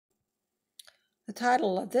The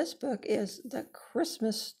title of this book is The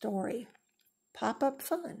Christmas Story, Pop-Up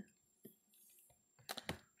Fun.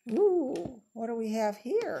 Ooh, what do we have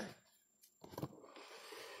here?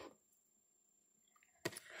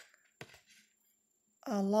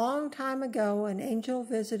 A long time ago, an angel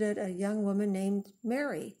visited a young woman named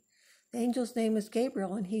Mary. The angel's name was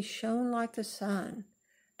Gabriel, and he shone like the sun.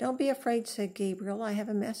 "Don't be afraid," said Gabriel. "I have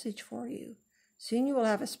a message for you. Soon you will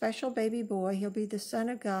have a special baby boy. He'll be the Son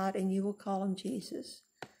of God, and you will call him Jesus."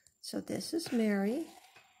 So this is Mary,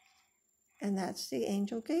 and that's the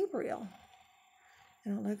angel Gabriel.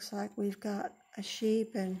 And it looks like we've got a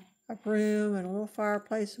sheep and a broom and a little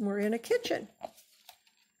fireplace, and we're in a kitchen.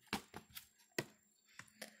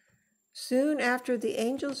 Soon after the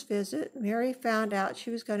angel's visit, Mary found out she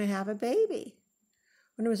was going to have a baby.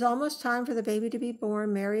 When it was almost time for the baby to be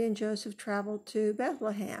born, Mary and Joseph traveled to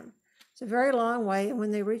Bethlehem. It's a very long way, and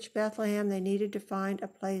when they reached Bethlehem, they needed to find a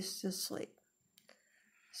place to sleep.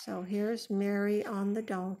 So here's Mary on the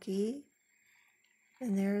donkey,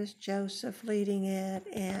 and there's Joseph leading it,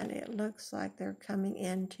 and it looks like they're coming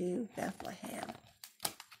into Bethlehem.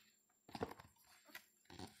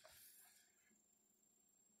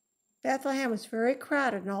 Bethlehem was very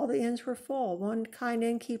crowded, and all the inns were full. One kind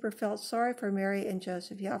innkeeper felt sorry for Mary and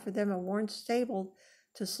Joseph. He offered them a worn stable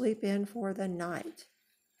to sleep in for the night.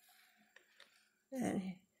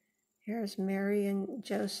 And here's Mary and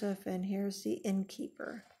Joseph, and here's the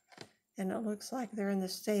innkeeper. And it looks like they're in the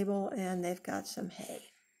stable, and they've got some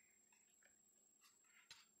hay.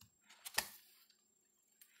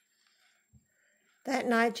 That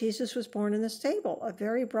night, Jesus was born in the stable. A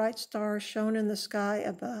very bright star shone in the sky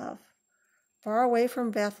above. Far away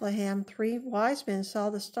from Bethlehem, 3 wise men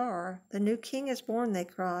saw the star. "The new king is born," they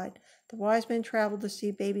cried. The wise men traveled to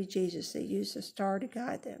see baby Jesus. They used the star to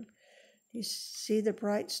guide them. You see the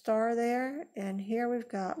bright star there? And here we've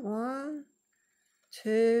got 1,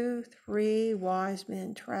 2, 3 wise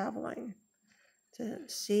men traveling to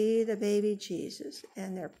see the baby Jesus.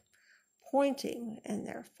 And they're pointing and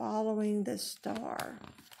they're following the star.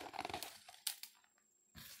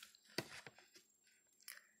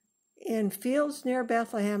 In fields near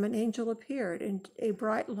Bethlehem, an angel appeared in a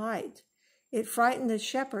bright light. It frightened the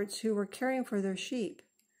shepherds who were caring for their sheep.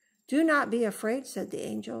 "Do not be afraid," said the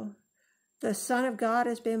angel. "The Son of God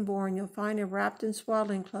has been born. You'll find him wrapped in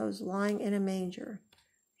swaddling clothes, lying in a manger."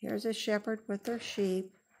 Here's a shepherd with their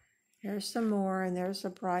sheep. Here's some more, and there's a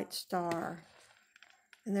bright star.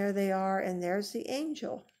 And there they are, and there's the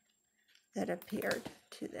angel that appeared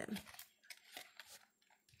to them.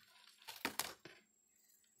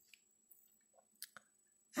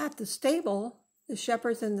 At the stable, the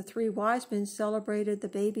shepherds and the 3 wise men celebrated the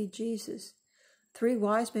baby Jesus. 3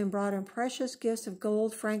 wise men brought in precious gifts of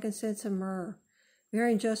gold, frankincense, and myrrh.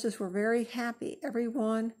 Mary and Joseph were very happy.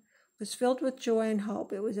 Everyone was filled with joy and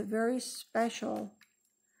hope. It was a very special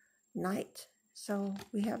night. So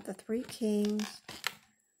we have the 3 kings,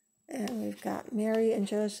 and we've got Mary and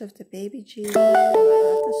Joseph, the baby Jesus, we've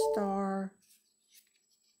got the star,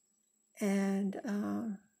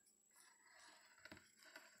 and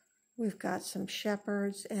we've got some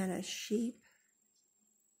shepherds and a sheep.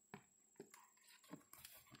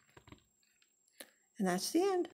 And that's the end.